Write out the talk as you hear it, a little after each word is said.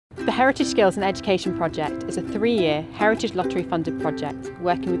The Heritage Skills and Education Project is a 3-year Heritage Lottery funded project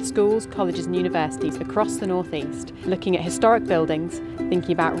working with schools, colleges and universities across the North East, looking at historic buildings,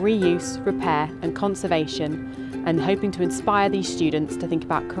 thinking about reuse, repair and conservation, and hoping to inspire these students to think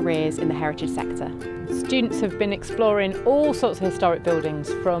about careers in the heritage sector. Students have been exploring all sorts of historic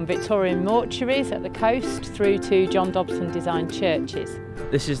buildings, from Victorian mortuaries at the coast through to John Dobson designed churches.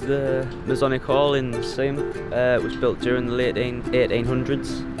 This is the Masonic Hall in Seam, which was built during the late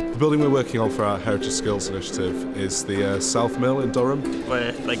 1800s. The building we're working on for our Heritage Skills Initiative is the South Mill in Durham.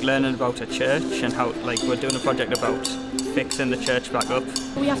 We're learning about a church and how we're doing a project about fixing the church back up.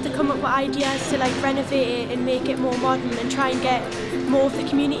 We have to come up with ideas to renovate it and make it more modern and try and get more of the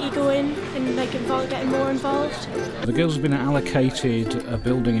community going and getting more involved. The girls have been allocated a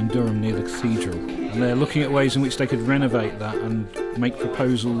building in Durham near the cathedral, and they're looking at ways in which they could renovate that and make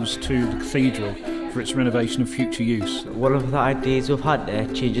proposals to the cathedral for its renovation and future use. One of the ideas we've had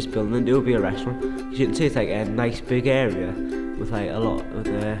to change this building and do will be a restaurant. You can see it's a nice big area with a lot of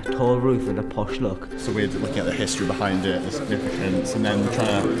the tall roof and a posh look. So we're looking at the history behind it, the significance, and then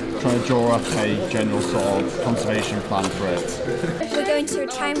trying to draw up a general sort of conservation plan for it. We're going to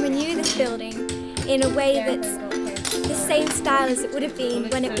try and renew this building in a way that's the same style as it would have been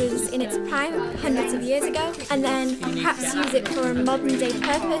when it was in its prime hundreds of years ago, and then perhaps use it for a modern day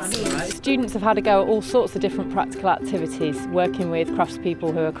purpose. Students have had a go at all sorts of different practical activities, working with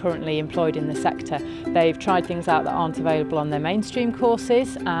craftspeople who are currently employed in the sector. They've tried things out that aren't available on their mainstream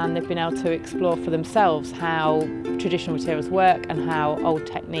courses, and they've been able to explore for themselves how traditional materials work and how old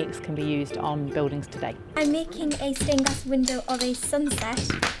techniques can be used on buildings today. I'm making a stained glass window of a sunset,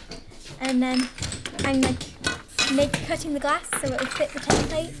 and then I'm cutting the glass so it will fit the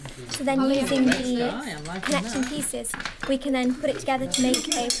template. So then using the connecting pieces, we can then put it together to make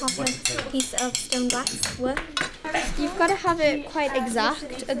a proper piece of stone glass work. You've got to have it quite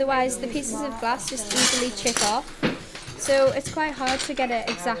exact, otherwise the pieces of glass just easily chip off. So it's quite hard to get it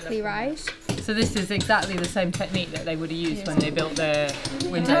exactly right. So this is exactly the same technique that they would have used when they built their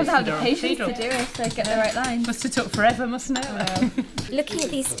windows. You don't have the patience to do it, to get the right line. Must have took forever, mustn't it? Looking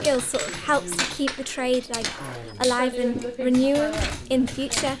at these skills sort of helps to keep the trade alive and renewing in the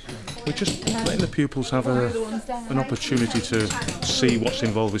future. We're just letting the pupils have an opportunity to see what's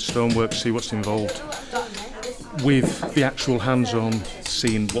involved with stonework, see what's involved with the actual hands-on,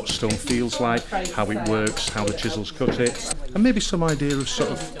 seeing what stone feels like, how it works, how the chisels cut it, and maybe some idea of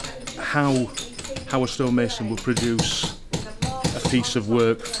sort of how a stonemason will produce a piece of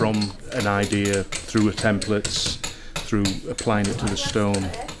work from an idea through a templates, through applying it to the stone,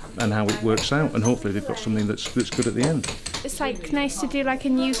 and how it works out, and hopefully they've got something that's good at the end. It's nice to do a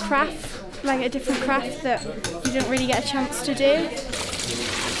new craft, a different craft that you didn't really get a chance to do.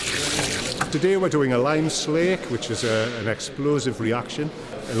 Today we're doing a lime slake, which is an explosive reaction.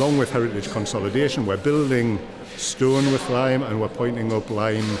 Along with heritage consolidation, we're building stone with lime and we're pointing up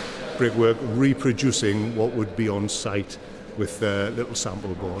lime brickwork, reproducing what would be on site with little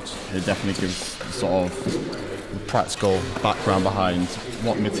sample boards. It definitely gives sort of practical background behind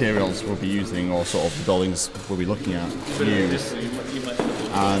what materials we'll be using or sort of buildings we'll be looking at to use.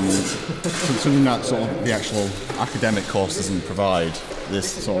 And something that sort of the actual academic course doesn't provide, this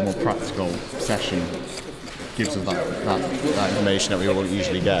sort of more practical session gives us that information that we won't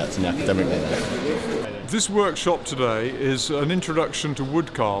usually get in the academic level. This workshop today is an introduction to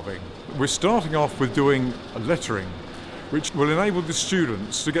wood carving. We're starting off with doing a lettering, which will enable the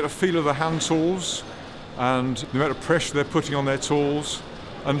students to get a feel of the hand tools and the amount of pressure they're putting on their tools,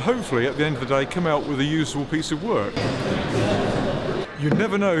 and hopefully at the end of the day come out with a usable piece of work. You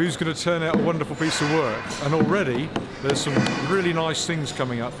never know who's going to turn out a wonderful piece of work, and already there's some really nice things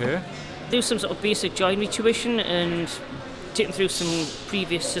coming up here. Do some sort of basic joinery tuition and take them through some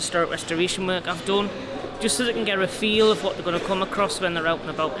previous historic restoration work I've done, just so they can get a feel of what they're going to come across when they're out and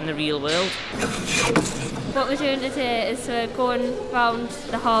about in the real world. What we're doing today is we're going round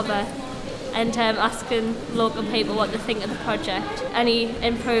the harbour and asking local people what they think of the project, any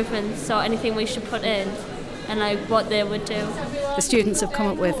improvements or anything we should put in, and what they would do. The students have come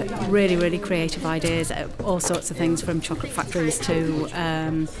up with really creative ideas, all sorts of things from chocolate factories to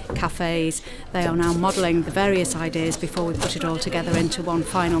cafes. They are now modelling the various ideas before we put it all together into one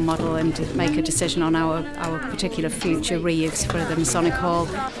final model and make a decision on our particular future reuse for the Masonic Hall.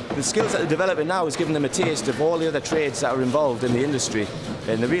 The skills that they're developing now is giving them a taste of all the other trades that are involved in the industry,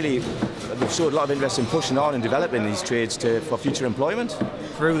 and they've showed a lot of interest in pushing on and developing these trades for future employment.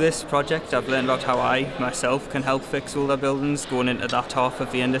 Through this project I've learned about how I myself can help fix older buildings, going into that half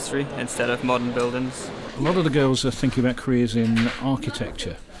of the industry instead of modern buildings. A lot of the girls are thinking about careers in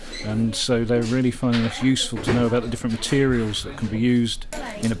architecture, and so they're really finding this useful to know about the different materials that can be used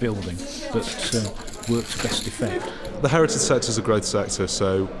in a building that work to best effect. The heritage sector is a growth sector,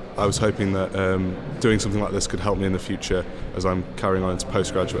 so I was hoping that doing something like this could help me in the future as I'm carrying on into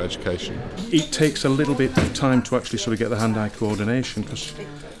postgraduate education. It takes a little bit of time to actually sort of get the hand-eye coordination, because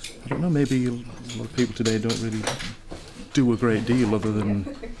I don't know, maybe a lot of people today don't really do a great deal other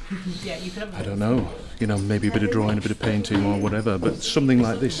than, I don't know, maybe a bit of drawing, a bit of painting or whatever, but something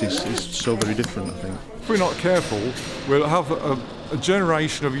like this is so very different, I think. If we're not careful, we'll have a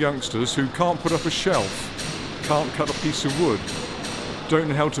generation of youngsters who can't put up a shelf, can't cut a piece of wood, don't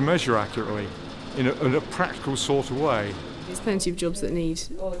know how to measure accurately in a practical sort of way. There's plenty of jobs that need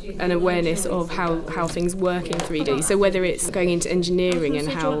an awareness of how things work in 3D. So whether it's going into engineering and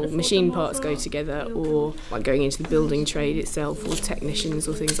how machine parts go together, or like going into the building trade itself, or technicians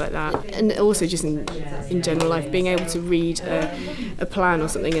or things like that. And also just in general life, being able to read a plan or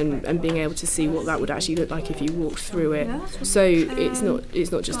something and being able to see what that would actually look like if you walked through it. So it's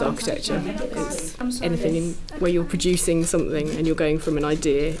not just architecture, it's anything where you're producing something and you're going from an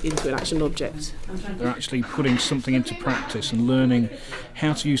idea into an actual object. They're actually putting something into practice and learning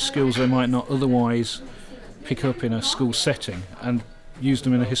how to use skills they might not otherwise pick up in a school setting and use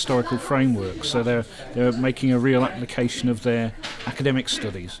them in a historical framework. So they're making a real application of their academic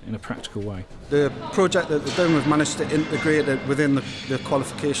studies in a practical way. The project that they're doing, we've managed to integrate it within the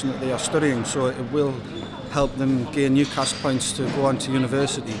qualification that they are studying, so it will help them gain new cash points to go on to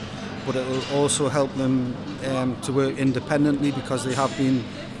university, but it will also help them to work independently because they have been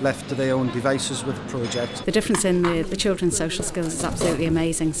left to their own devices with the project. The difference in the children's social skills is absolutely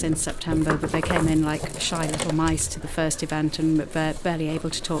amazing since September, but they came in like shy little mice to the first event and were barely able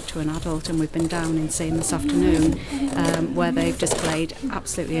to talk to an adult, and we've been down in seeing this afternoon where they've displayed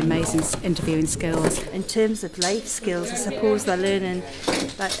absolutely amazing interviewing skills. In terms of life skills, I suppose they're learning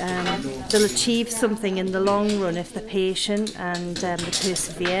that they'll achieve something in the long run if they're patient and they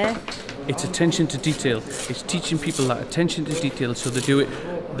persevere. It's attention to detail. It's teaching people that attention to detail so they do it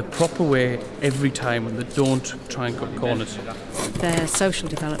the proper way every time and they don't try and cut corners. Their social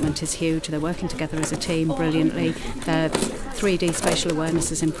development is huge. They're working together as a team brilliantly. Their 3D spatial awareness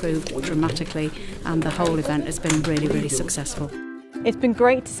has improved dramatically, and the whole event has been really, really successful. It's been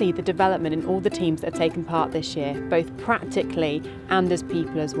great to see the development in all the teams that have taken part this year, both practically and as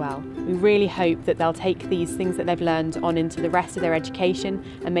people as well. We really hope that they'll take these things that they've learned on into the rest of their education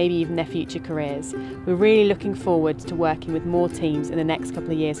and maybe even their future careers. We're really looking forward to working with more teams in the next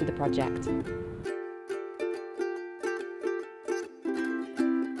couple of years of the project.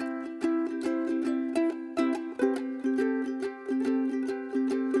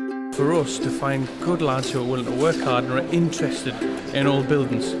 For us to find good lads who are willing to work hard and are interested in all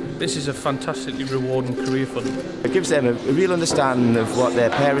buildings, this is a fantastically rewarding career for them. It gives them a real understanding of what their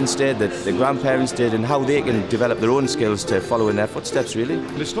parents did, that their grandparents did, and how they can develop their own skills to follow in their footsteps, really.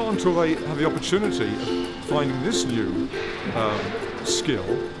 And it's not until they have the opportunity of finding this new skill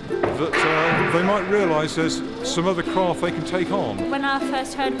that they might realise there's some other craft they can take on. When I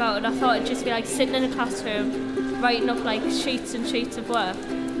first heard about it, I thought it'd just be like sitting in a classroom, writing up like sheets and sheets of work.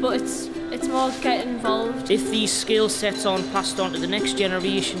 But it's more getting involved. If these skill sets aren't passed on to the next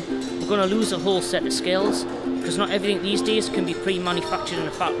generation, we're going to lose a whole set of skills, because not everything these days can be pre-manufactured in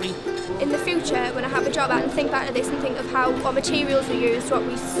a factory. In the future, when I have a job, I can think back to this and think of what materials we use, what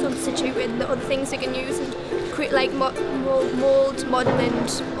we substitute, and the other things we can use, and create like mould, model,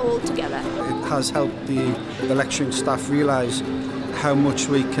 and all together. It has helped the lecturing staff realise how much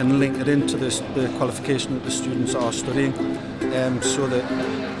we can link it into the qualification that the students are studying, so that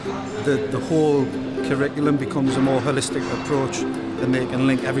the whole curriculum becomes a more holistic approach, and they can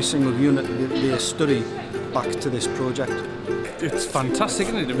link every single unit they study back to this project. It's fantastic,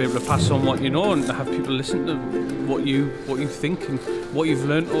 isn't it, to be able to pass on what you know and to have people listen to what you think and what you've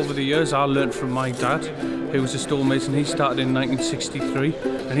learnt over the years. I learnt from my dad, who was a stonemason. He started in 1963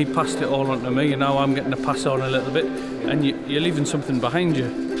 and he passed it all on to me, and now I'm getting to pass on a little bit, and you're leaving something behind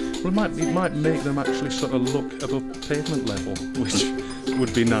you. Well, it might make them actually sort of look above pavement level, which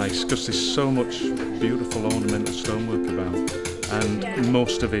would be nice, because there's so much beautiful ornamental stonework about, and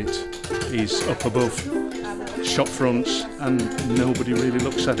most of it is up above shop fronts and nobody really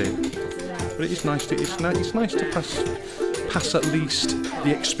looks at it. But it's nice to pass at least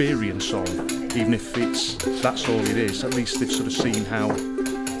the experience on, even if that's all it is. At least they've sort of seen how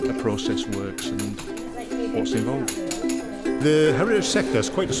a process works and what's involved. The heritage sector is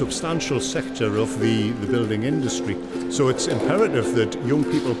quite a substantial sector of the building industry, so it's imperative that young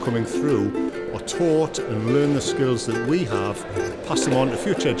people coming through are taught and learn the skills that we have, pass them on to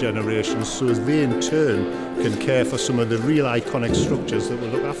future generations so as they in turn can care for some of the real iconic structures that we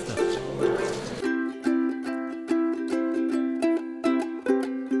look after.